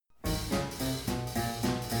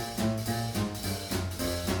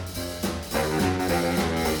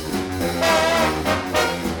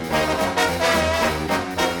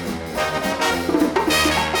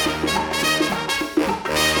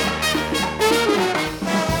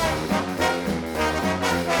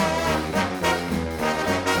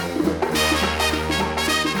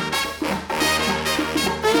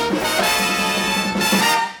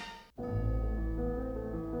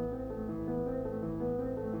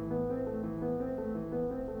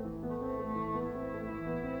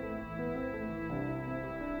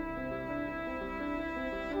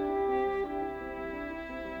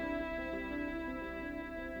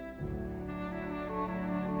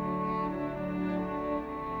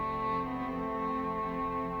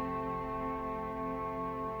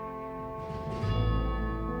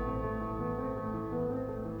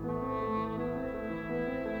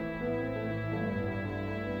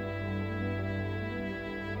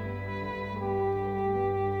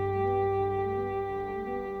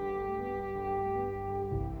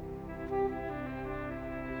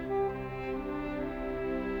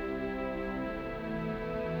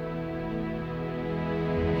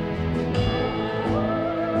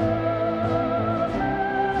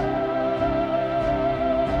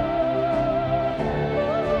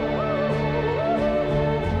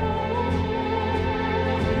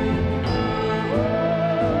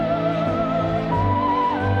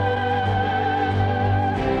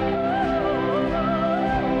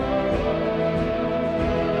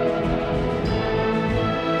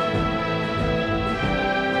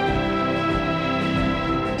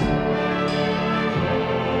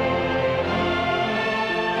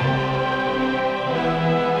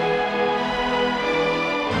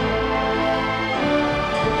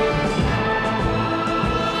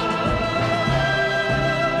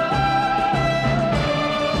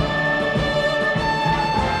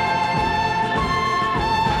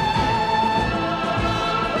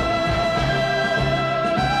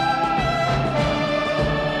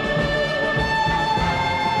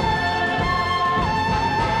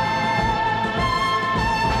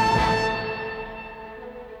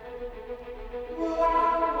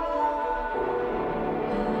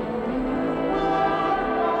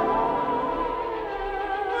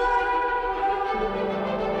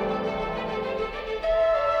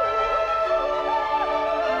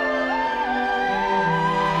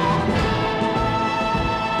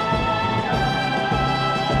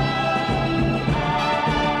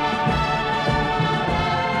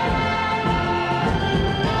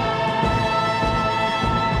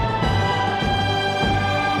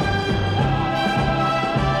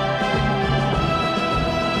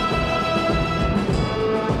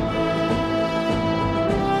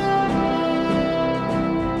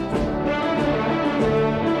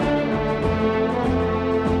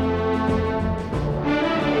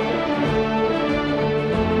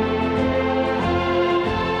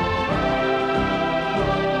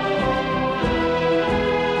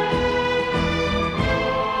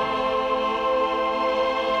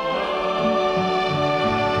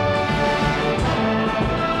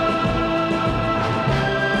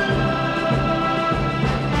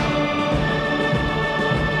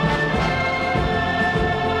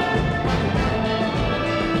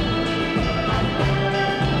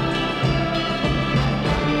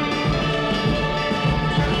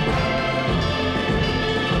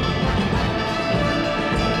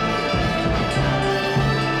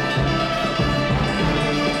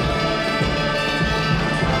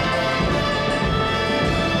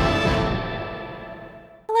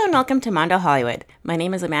and welcome to Mondo Hollywood. My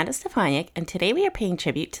name is Amanda Stefaniak, and today we are paying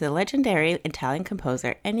tribute to the legendary Italian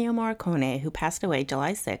composer Ennio Morricone, who passed away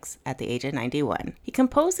July 6 at the age of 91. He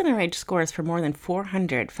composed and arranged scores for more than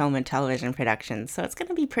 400 film and television productions, so it's going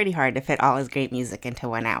to be pretty hard to fit all his great music into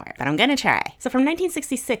 1 hour, but I'm going to try. So from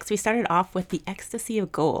 1966, we started off with The Ecstasy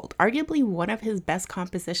of Gold, arguably one of his best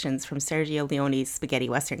compositions from Sergio Leone's spaghetti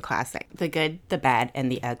western classic, The Good, the Bad,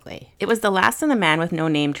 and the Ugly. It was the last in the Man with No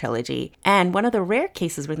Name trilogy, and one of the rare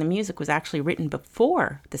cases where the music was actually written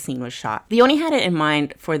before the scene was shot. Leone had it in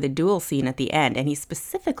mind for the duel scene at the end, and he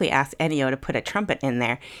specifically asked Ennio to put a trumpet in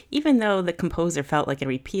there, even though the composer felt like it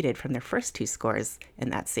repeated from their first two scores in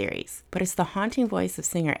that series. But it's the haunting voice of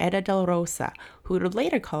singer Eda Del Rosa, who would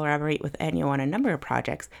later collaborate with Ennio on a number of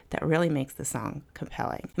projects, that really makes the song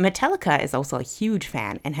compelling. Metallica is also a huge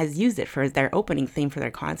fan and has used it for their opening theme for their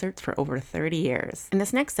concerts for over 30 years. In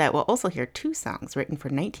this next set, we'll also hear two songs written for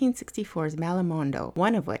 1964's Malamondo,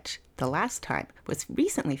 one of which, The Last Time, was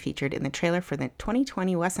recently featured in the trailer for the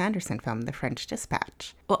 2020 Wes Anderson film, The French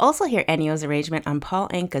Dispatch. We'll also hear Ennio's arrangement on Paul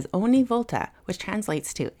Anka's Ogni Volta, which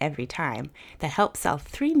translates to Every Time, that helped sell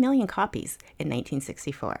 3 million copies in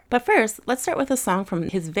 1964. But first, let's start with a song from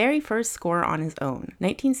his very first score on his own,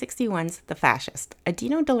 1961's The Fascist, a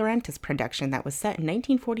Dino De Laurentiis production that was set in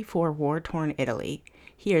 1944 war-torn Italy.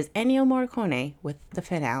 Here's Ennio Morricone with the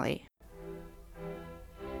finale.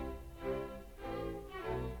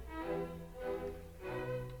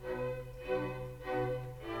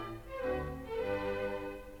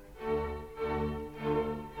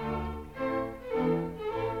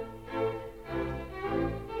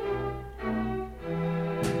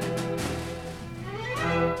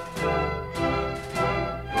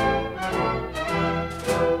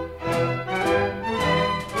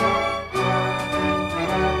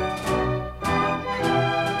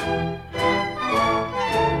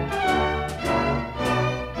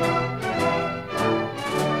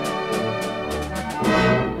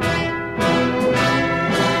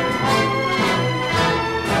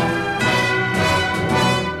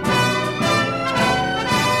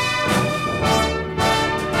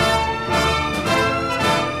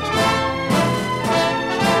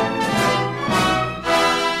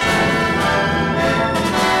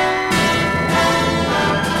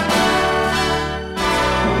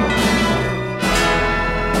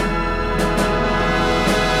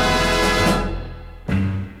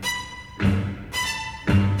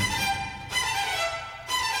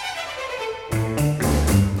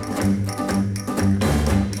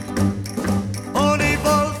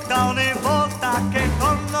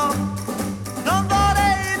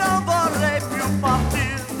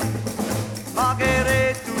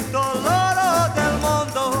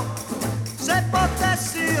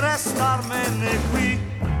 Restarmene qui,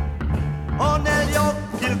 ho negli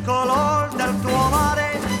occhi il color del tuo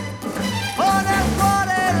mare, ho nel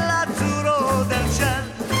cuore l'azzurro del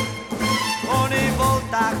cielo. Ogni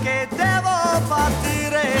volta che devo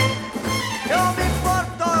partire, io mi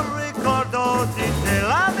porto il ricordo di te.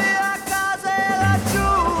 La mia casa è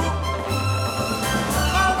laggiù,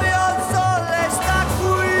 ma il mio sole sta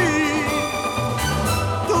qui.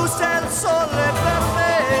 Tu sei il sole per me.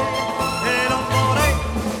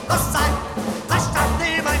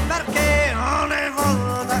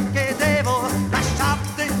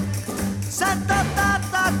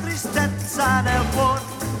 Nel cuore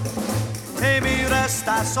e mi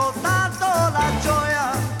resta soltanto la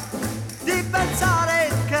gioia di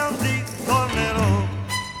pensare che un dì tornerò.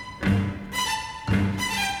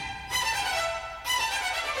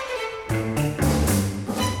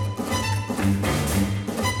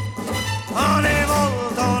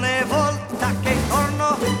 Ogni volta che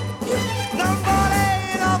torno non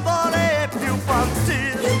vorrei più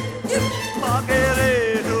partire,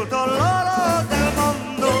 pagherei tutto l'oro del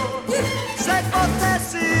mondo se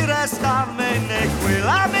potessi restarmene qui.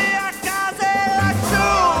 La mia casa è laggiù,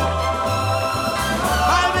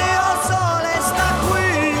 ma il mio sole sta qui.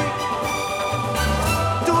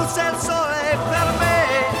 Tu sei il sole per me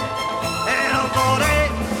e non vorrei,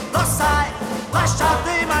 lo sai,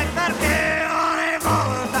 lasciarti mai, perché ogni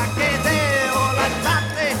volta che devo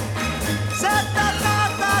lasciarti sento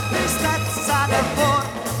tanta tristezza nel cuore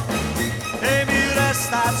e mi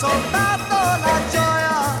resta soltanto la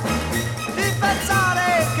gioia di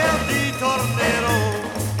pensare che un dì tornerò,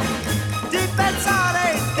 di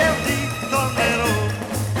pensare che un dì tornerò,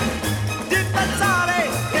 di pensare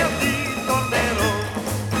che un dì tornerò,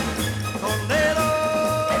 tornerò,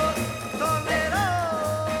 tornerò, tornerò.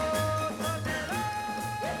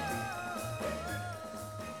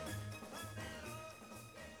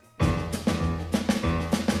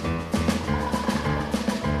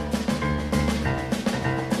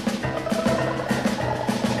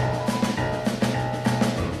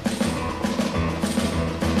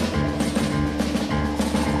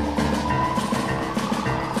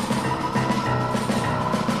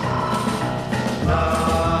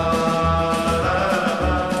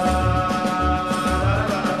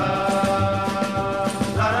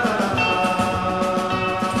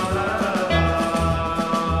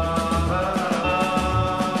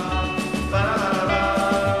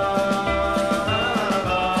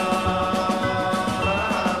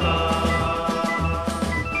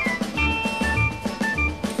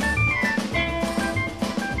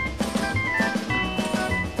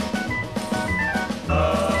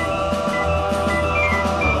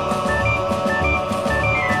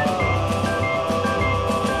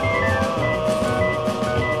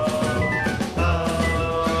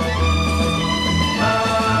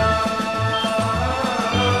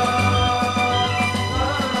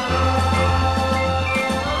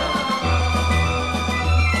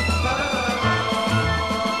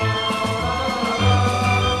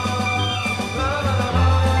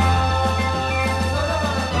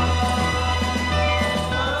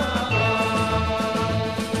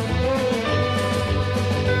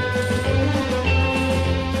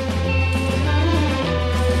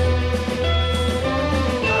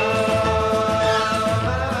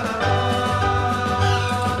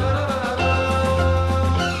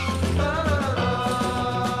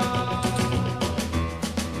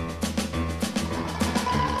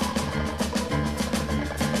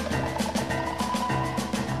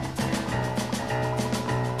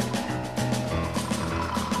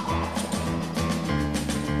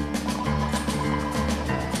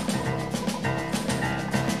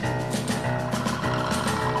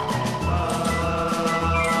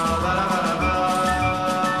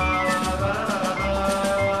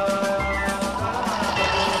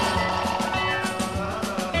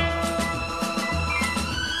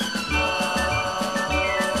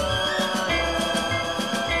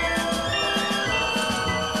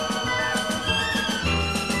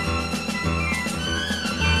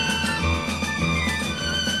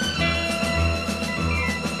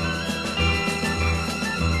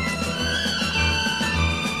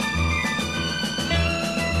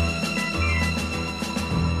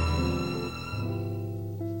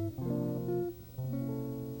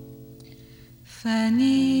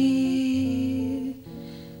 Funny,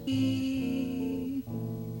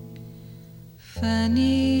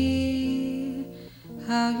 funny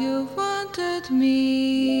how you wanted me.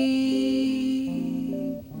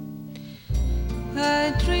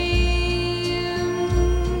 I dreamed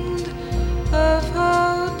of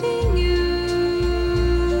holding you.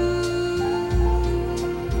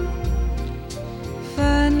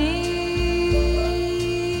 Funny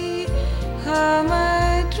how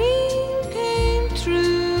my dream came true.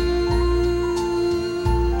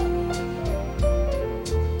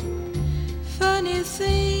 Funny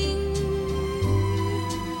thing,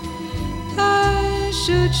 I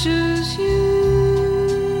should choose you.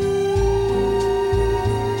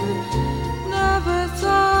 Never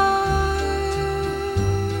thought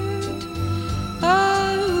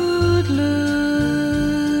I would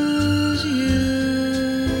lose you.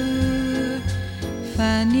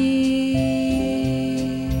 Funny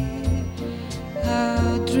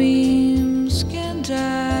how dreams can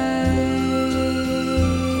die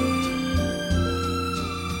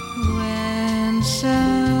when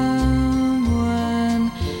someone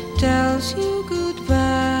tells you goodbye.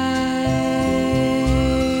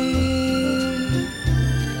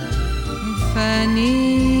 Funny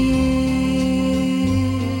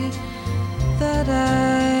that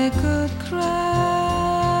I could cry.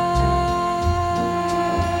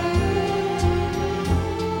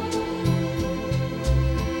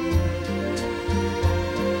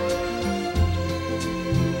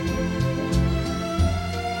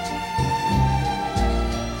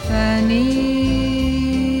 Funny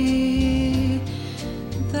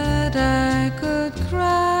that I could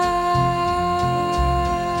cry.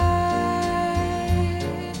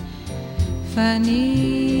 Funny,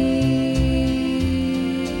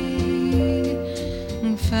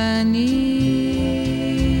 funny,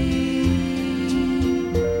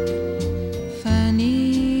 funny,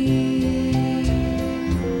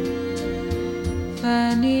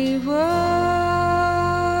 funny world.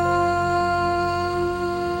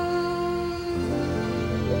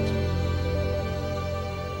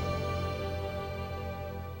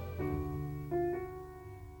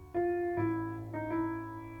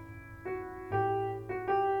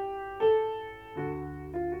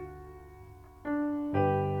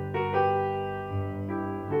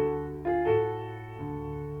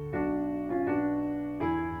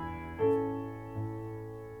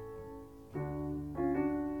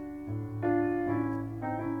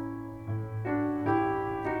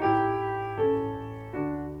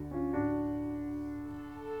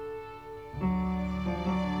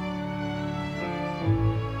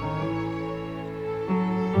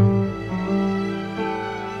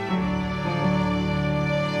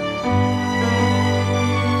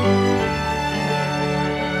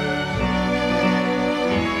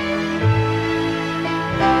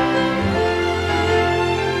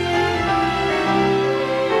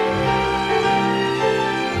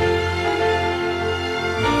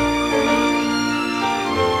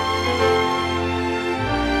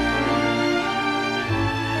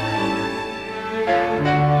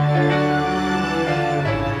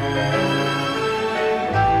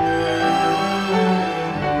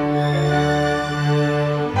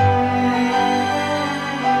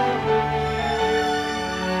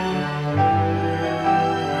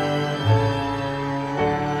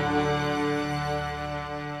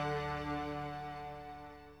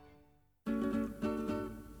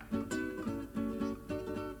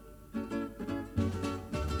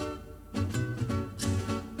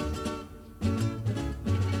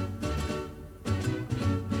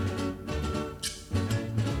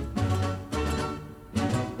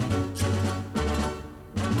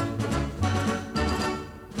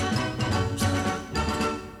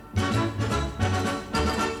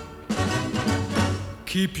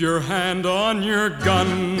 Keep your hand on your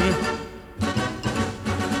gun.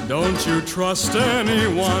 Don't you trust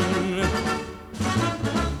anyone.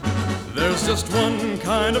 There's just one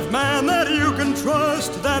kind of man that you can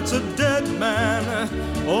trust. That's a dead man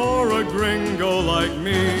or a gringo like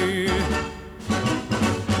me.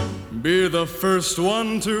 Be the first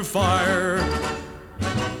one to fire.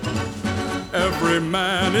 Every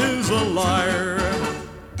man is a liar.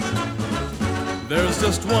 There's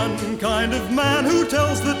just one kind of man who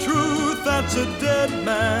tells the truth. That's a dead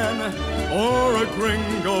man or a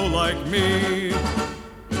gringo like me.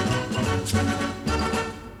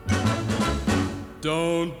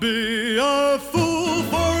 Don't be a fool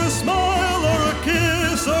for a smile or a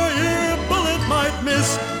kiss, or your bullet might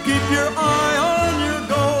miss. Keep your eye on your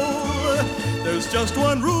goal. There's just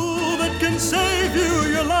one rule that can save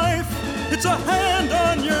you your life. It's a hand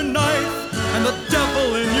on your knife and the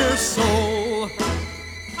devil in your soul.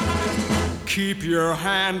 Keep your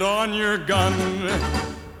hand on your gun.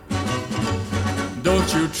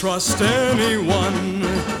 Don't you trust anyone.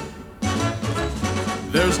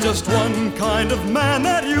 There's just one kind of man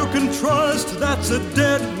that you can trust. That's a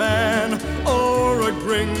dead man or a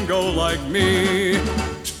gringo like me.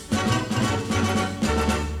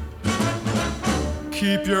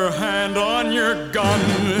 Keep your hand on your gun.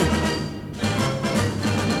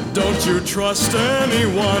 Don't you trust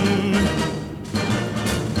anyone.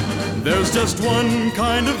 There's just one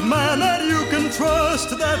kind of man that you can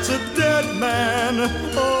trust. That's a dead man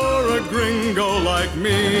or a gringo like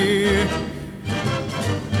me.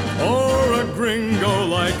 Or a gringo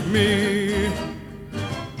like me.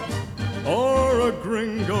 Or a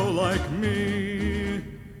gringo like me.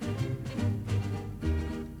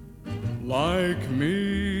 Like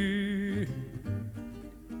me.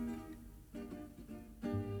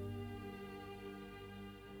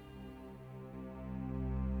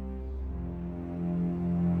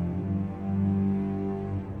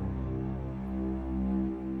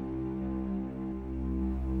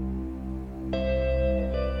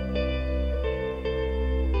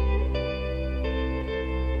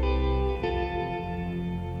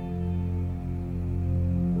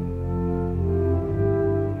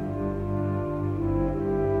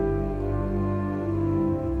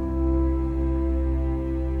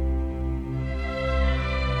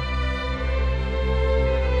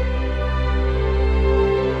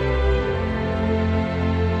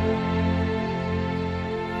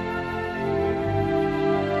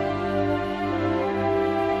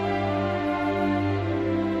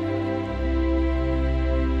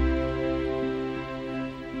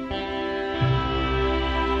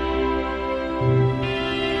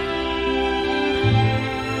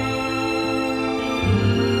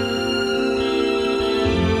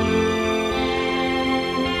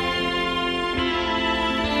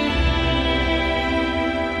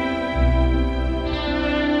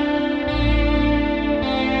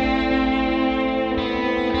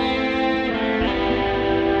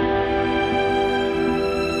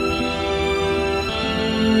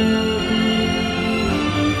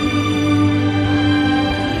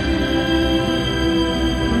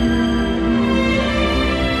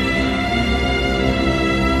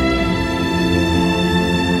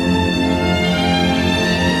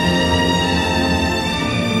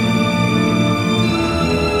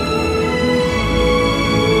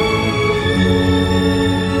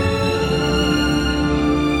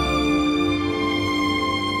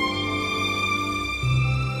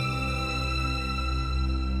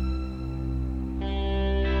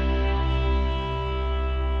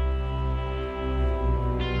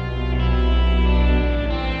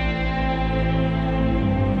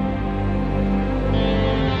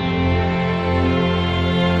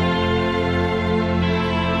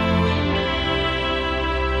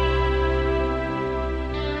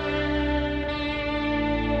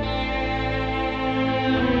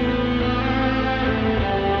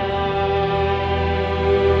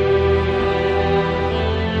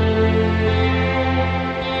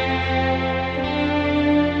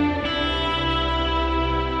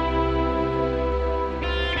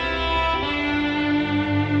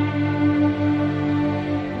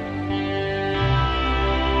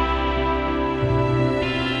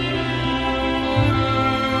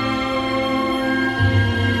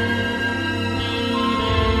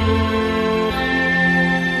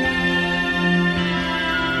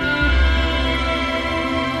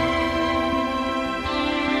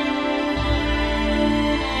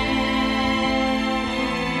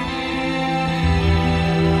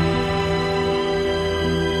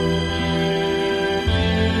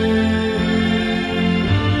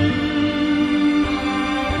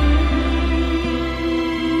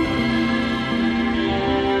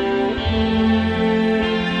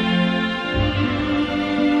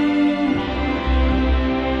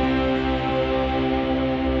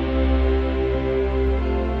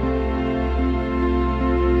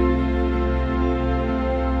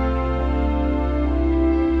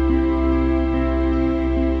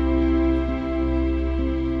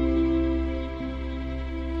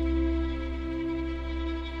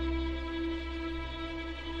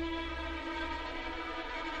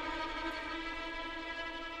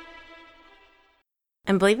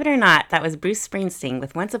 And believe it or not, that was Bruce Springsteen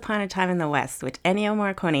with Once Upon a Time in the West, which Ennio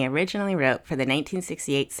Morricone originally wrote for the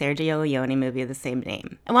 1968 Sergio Leone movie of the same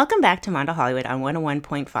name. And welcome back to Mondo Hollywood on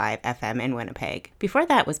 101.5 FM in Winnipeg. Before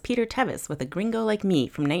that was Peter Tevis with A Gringo Like Me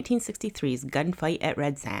from 1963's Gunfight at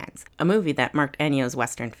Red Sands, a movie that marked Ennio's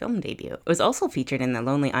Western film debut. It was also featured in the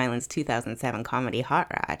Lonely Island's 2007 comedy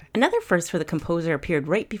Hot Rod. Another first for the composer appeared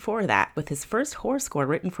right before that with his first horror score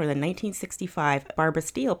written for the 1965 Barbara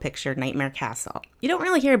Steele picture Nightmare Castle. You don't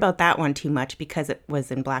really hear about that one too much because it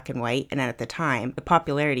was in black and white, and at the time, the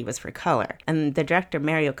popularity was for color. And the director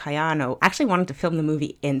Mario Caiano actually wanted to film the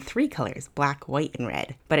movie in 3 colors, black, white, and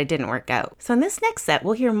red, but it didn't work out. So in this next set,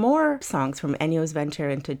 we'll hear more songs from Ennio's venture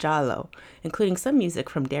into Giallo, including some music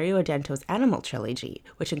from Dario Argento's Animal Trilogy,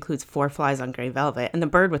 which includes Four Flies on Grey Velvet and The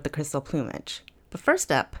Bird with the Crystal Plumage. But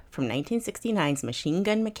first up, from 1969's Machine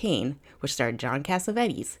Gun McCain, which starred John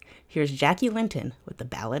Cassavetes, here's Jackie Linton with the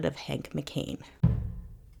Ballad of Hank McCain.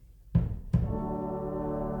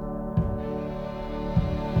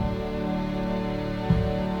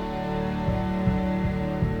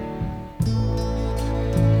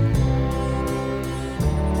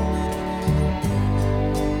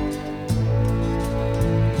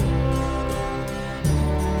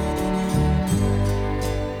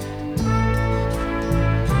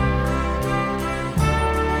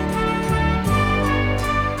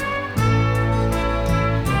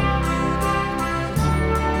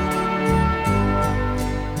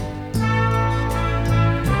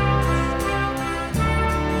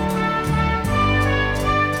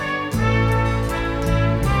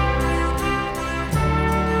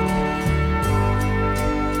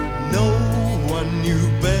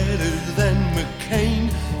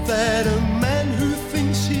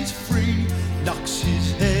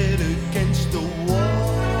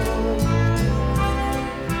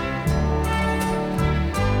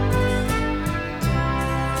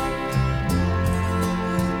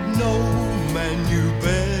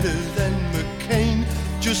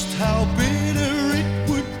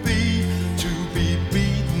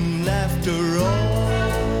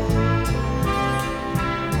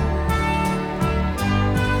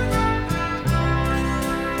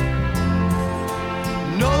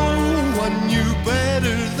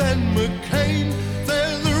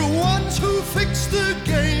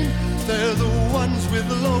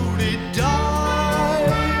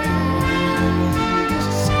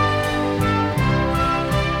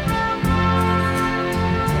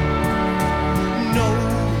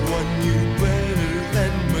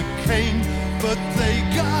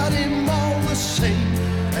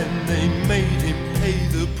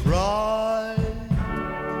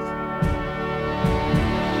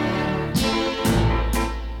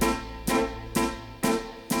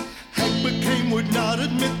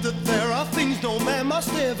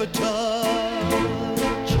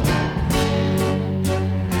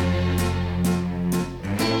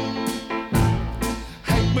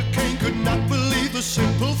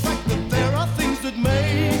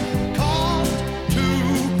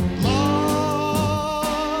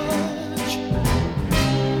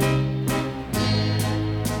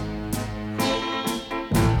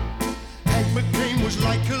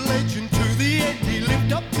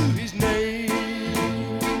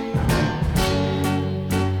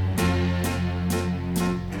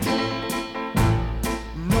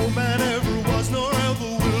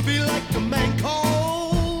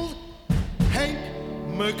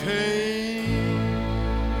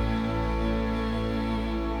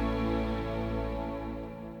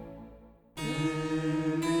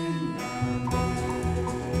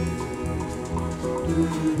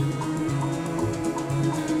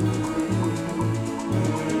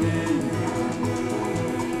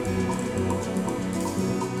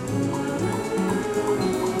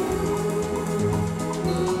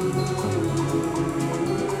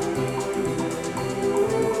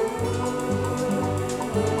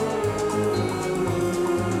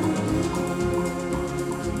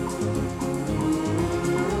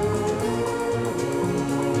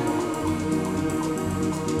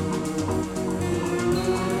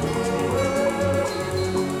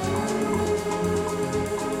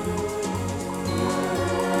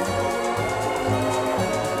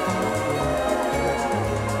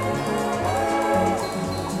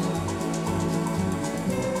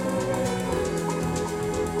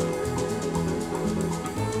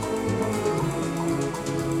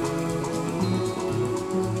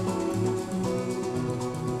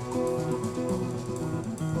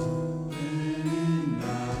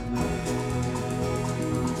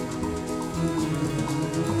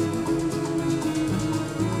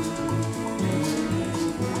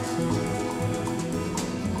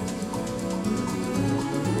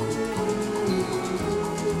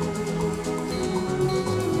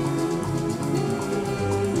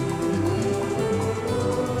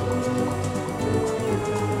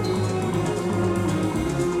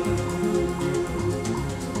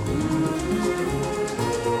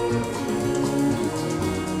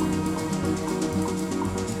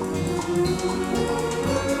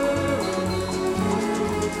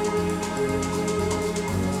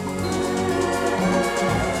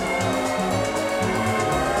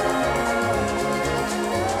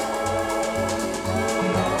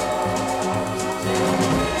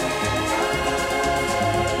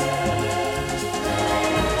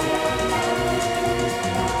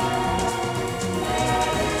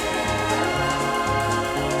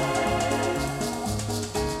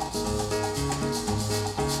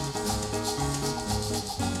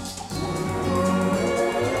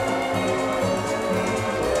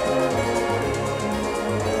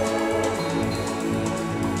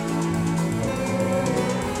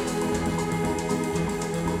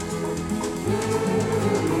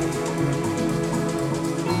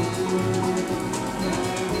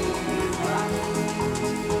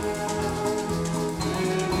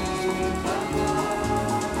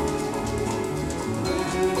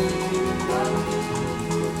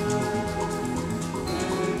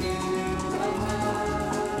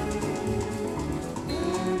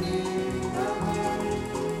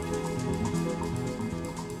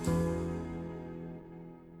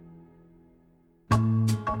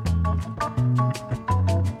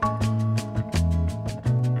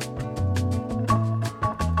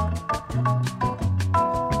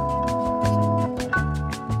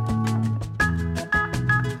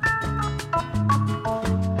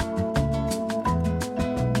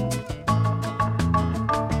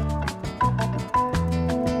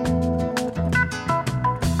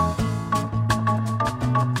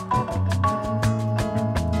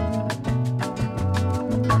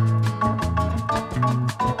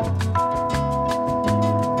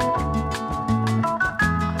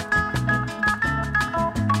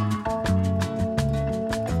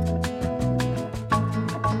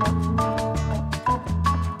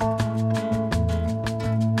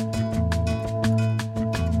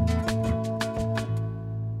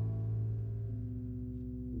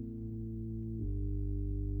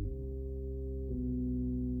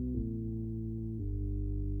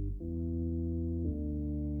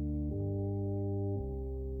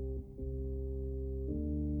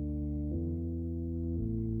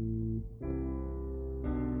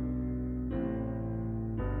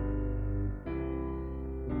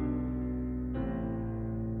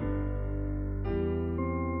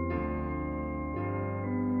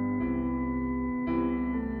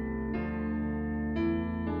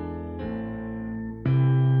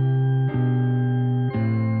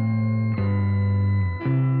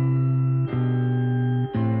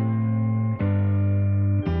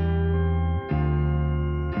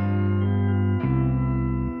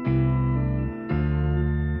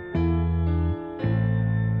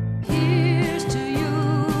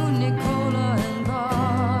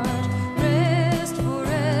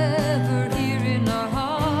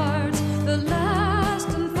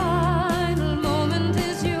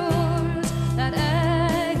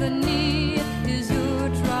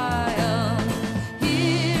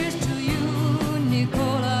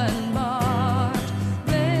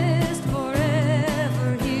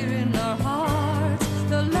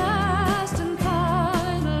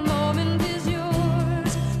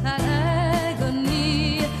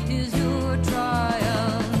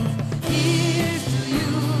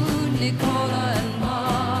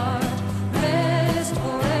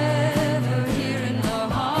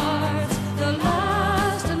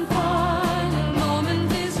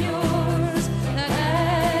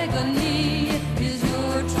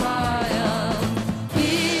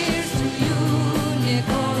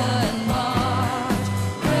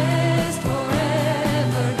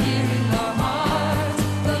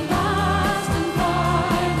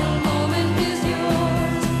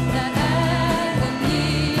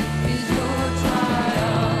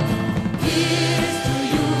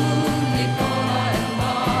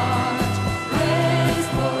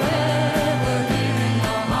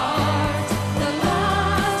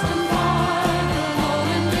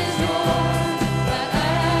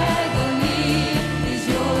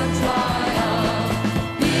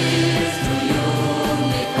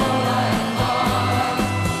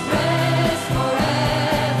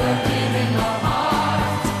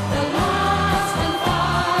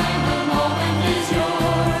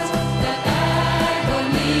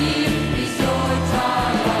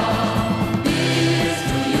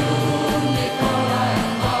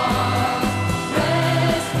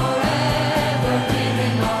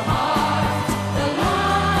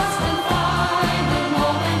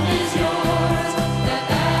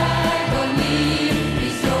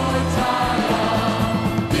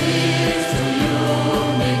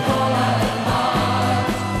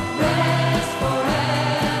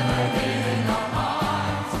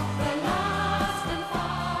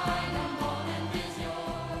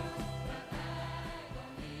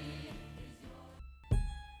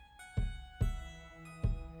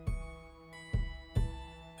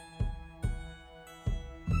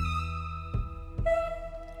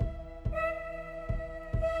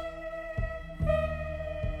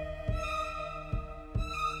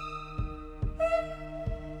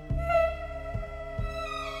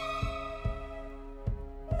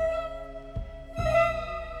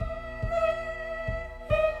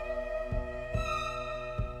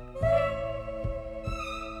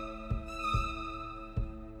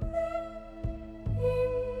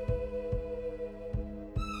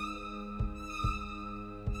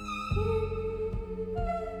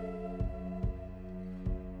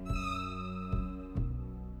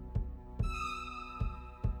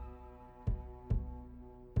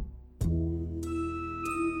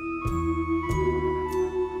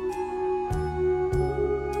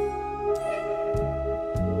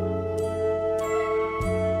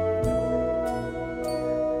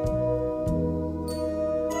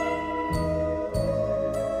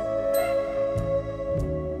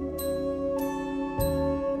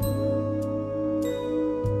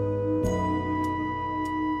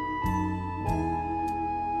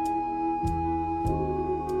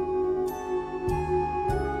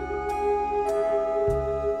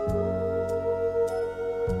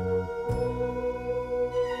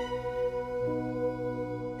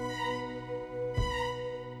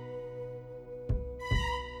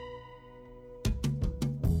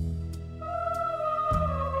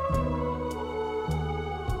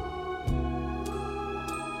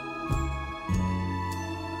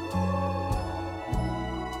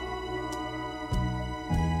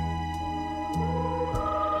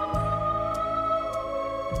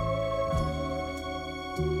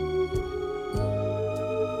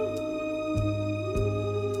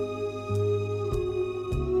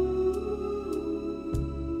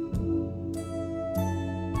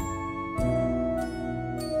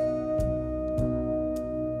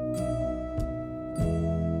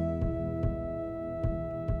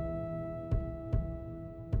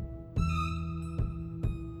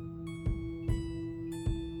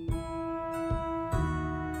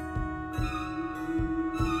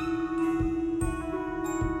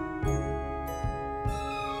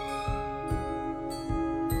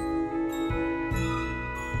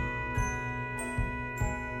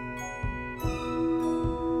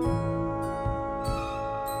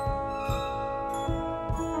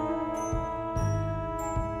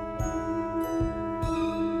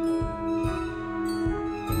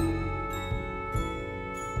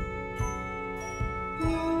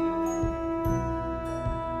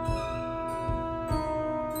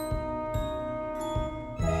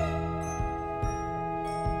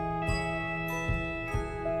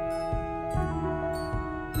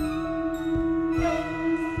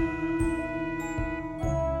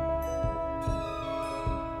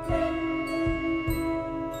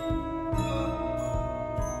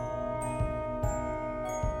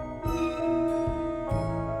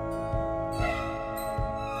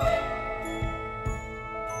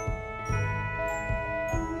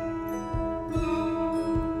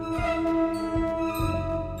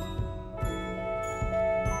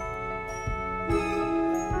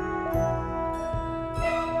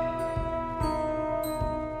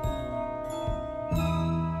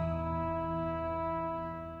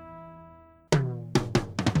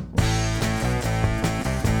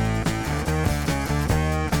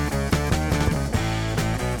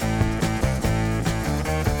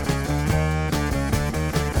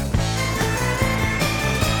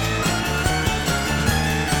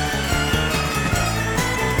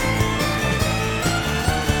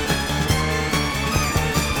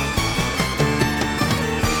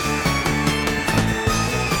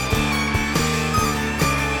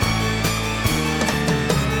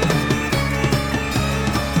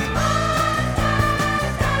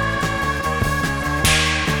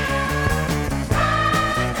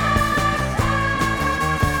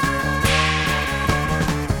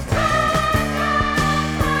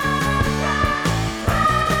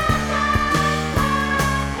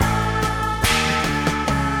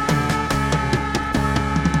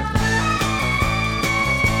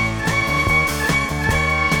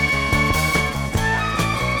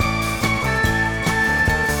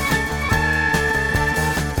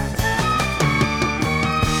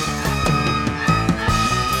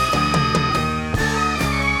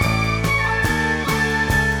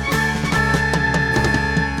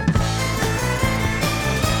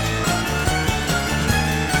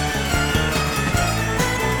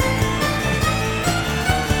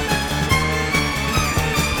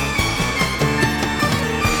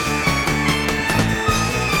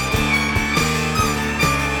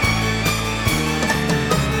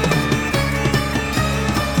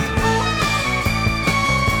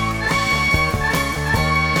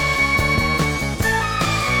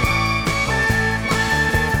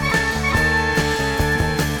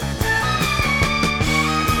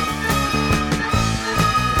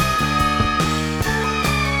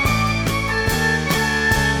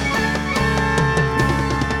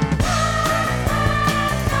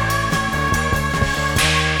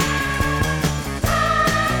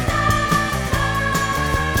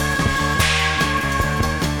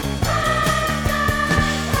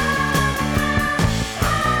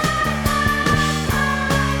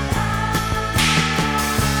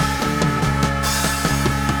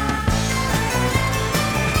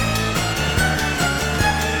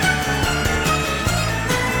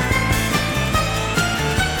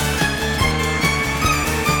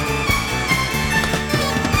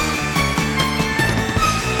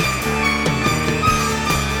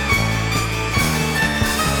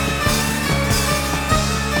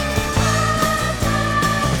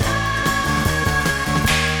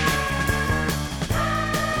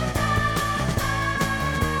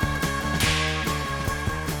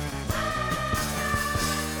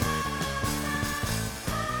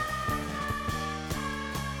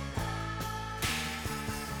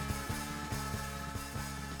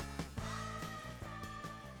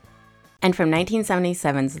 And from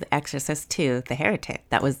 1977's The Exorcist 2, The Heretic,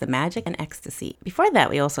 that was The Magic and Ecstasy. Before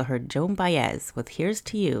that, we also heard Joan Baez with Here's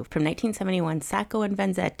to You from 1971 Sacco and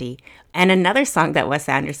Vanzetti, and another song that Wes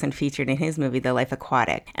Anderson featured in his movie The Life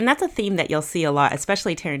Aquatic. And that's a theme that you'll see a lot,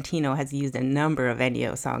 especially Tarantino has used a number of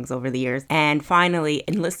Ennio songs over the years, and finally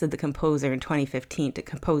enlisted the composer in 2015 to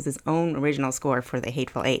compose his own original score for The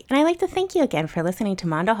Hateful Eight. And I'd like to thank you again for listening to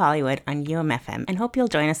Mondo Hollywood on UMFM, and hope you'll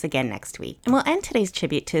join us again next week. And we'll end today's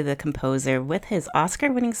tribute to the composer with his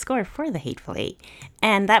Oscar-winning score for The Hateful Eight.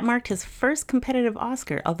 And that marked his first competitive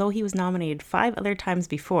Oscar, although he was nominated 5 other times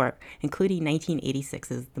before, including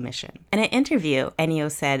 1986's The Mission. In an interview,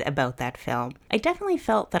 Ennio said about that film, "I definitely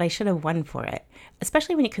felt that I should have won for it,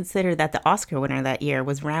 especially when you consider that the Oscar winner that year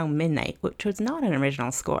was Round Midnight, which was not an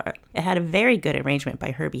original score. It had a very good arrangement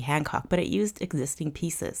by Herbie Hancock, but it used existing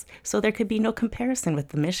pieces, so there could be no comparison with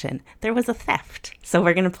The Mission. There was a theft." So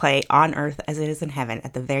we're going to play On Earth as It Is in Heaven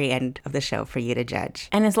at the very end of the show for you to judge.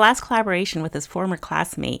 And his last collaboration with his former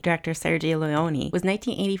classmate, director Sergio Leone, was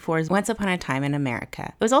 1984's Once Upon a Time in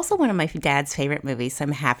America. It was also one of my dad's favorite movies, so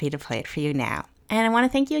I'm happy to play it for you now. And I want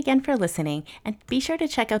to thank you again for listening, and be sure to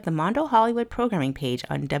check out the Mondo Hollywood programming page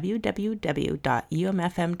on www.umfm.com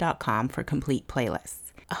for complete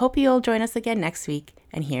playlists. I hope you'll join us again next week,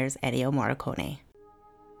 and here's Ennio Morricone.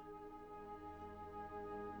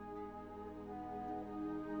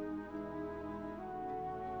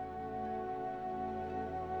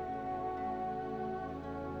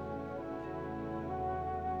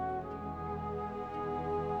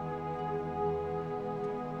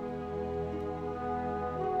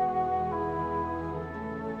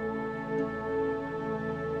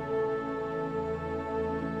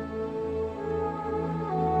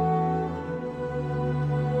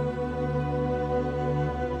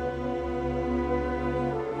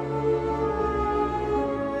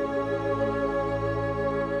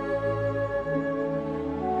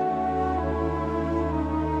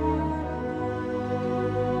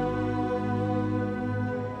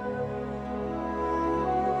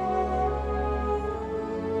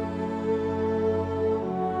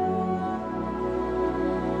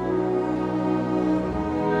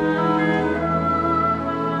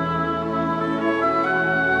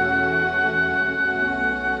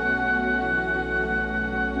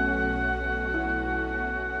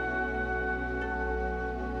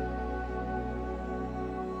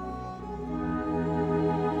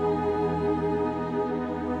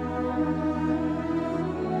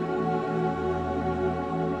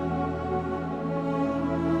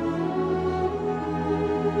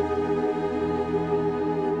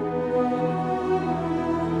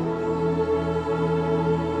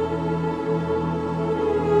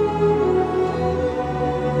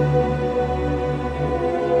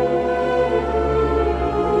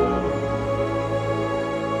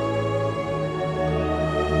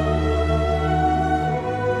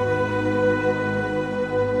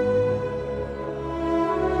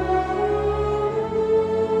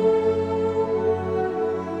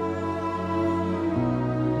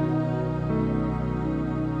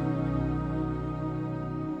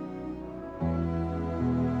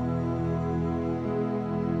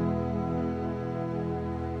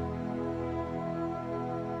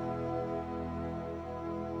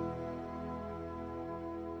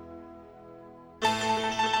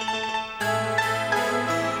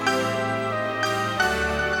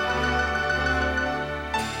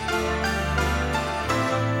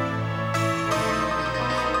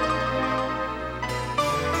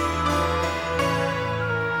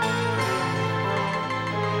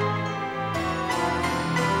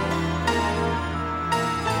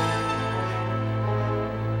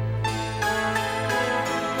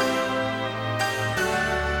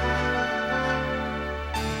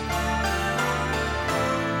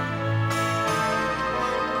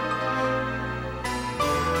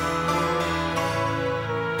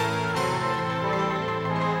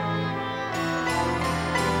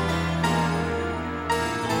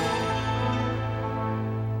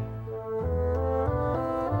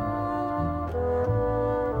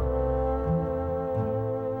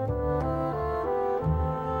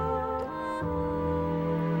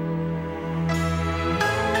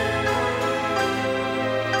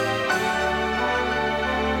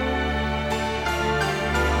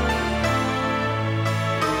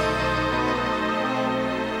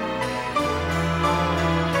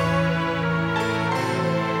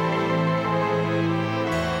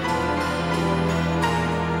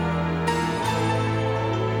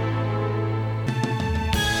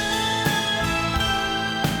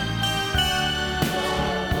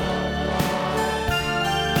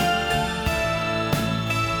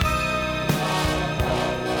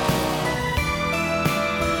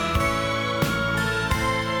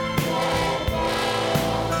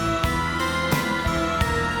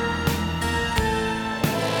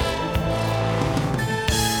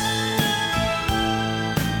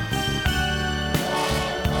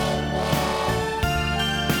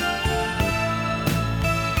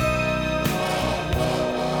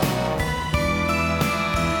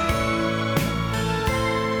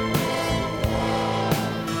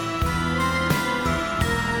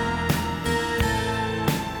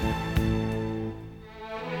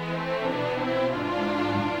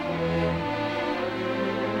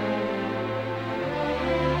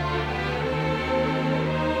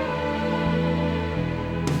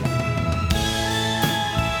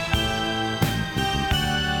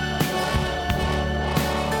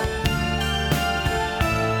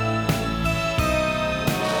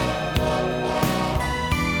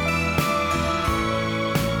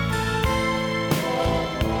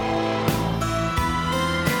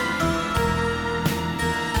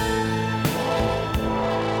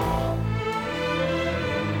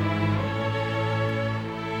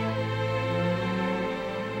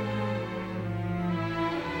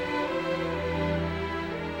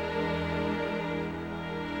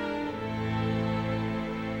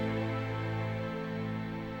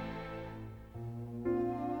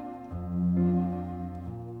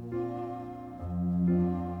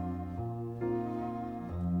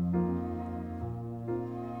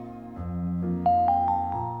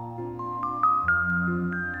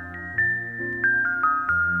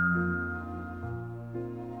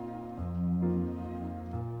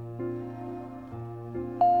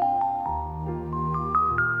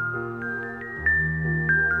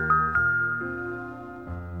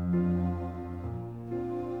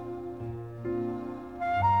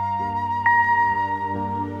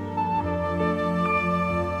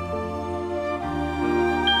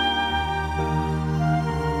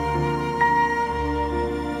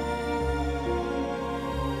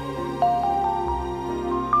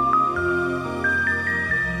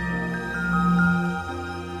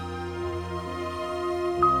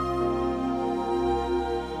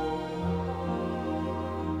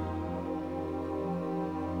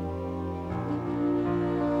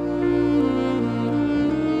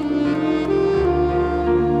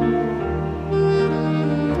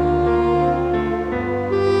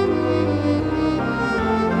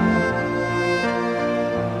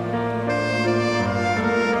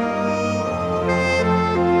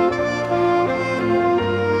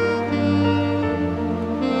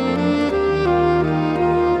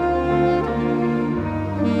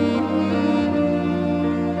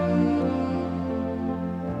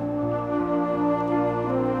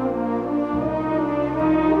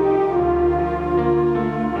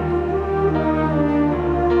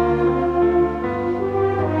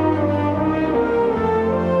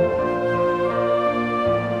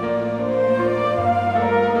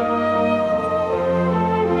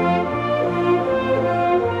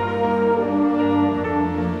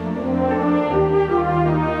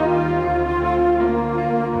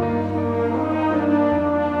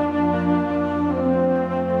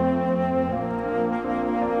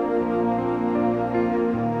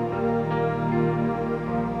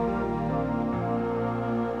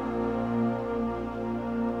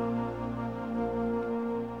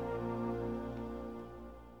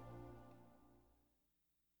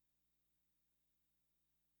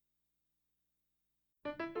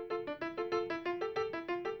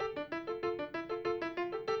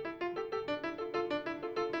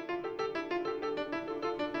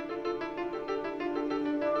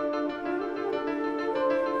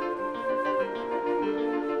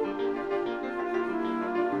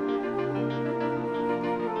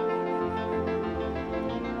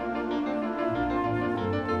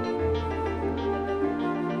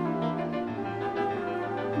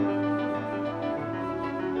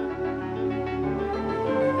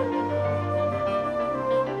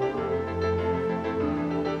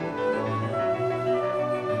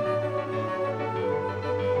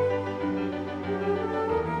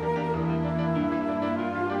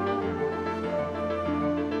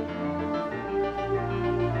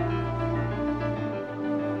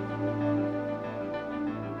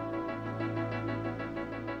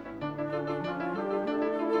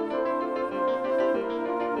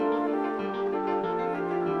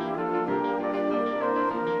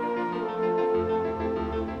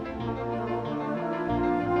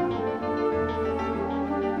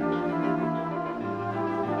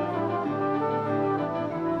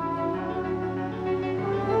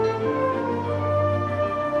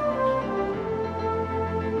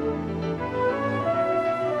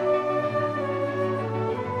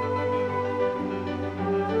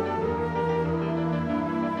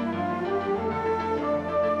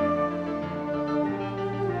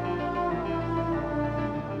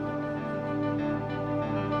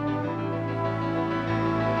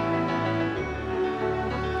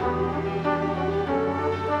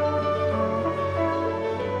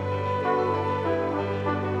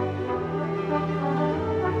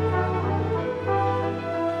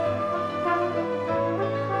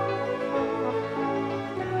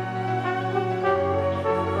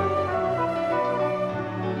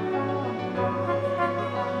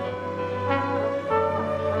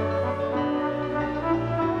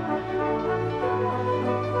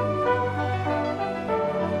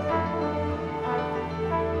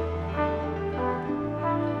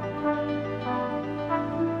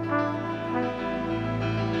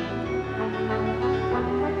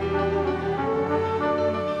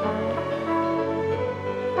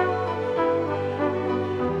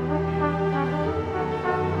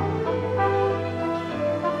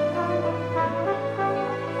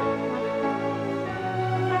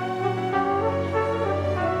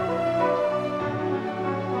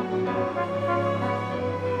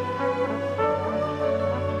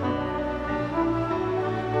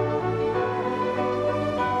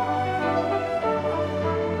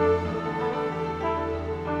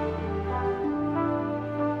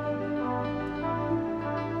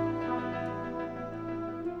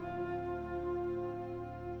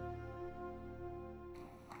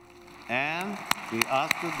 And the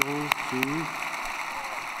Oscar goes to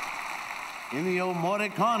Ennio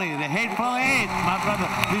Morricone, The Hateful Eight, my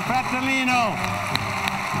brother, di fratellino.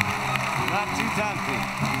 Not too tanti.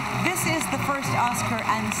 This is the first Oscar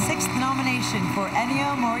and sixth nomination for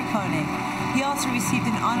Ennio Morricone. He also received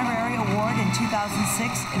an honorary award in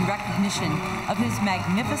 2006 in recognition of his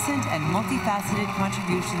magnificent and multifaceted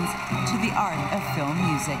contributions to the art of film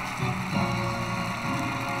music.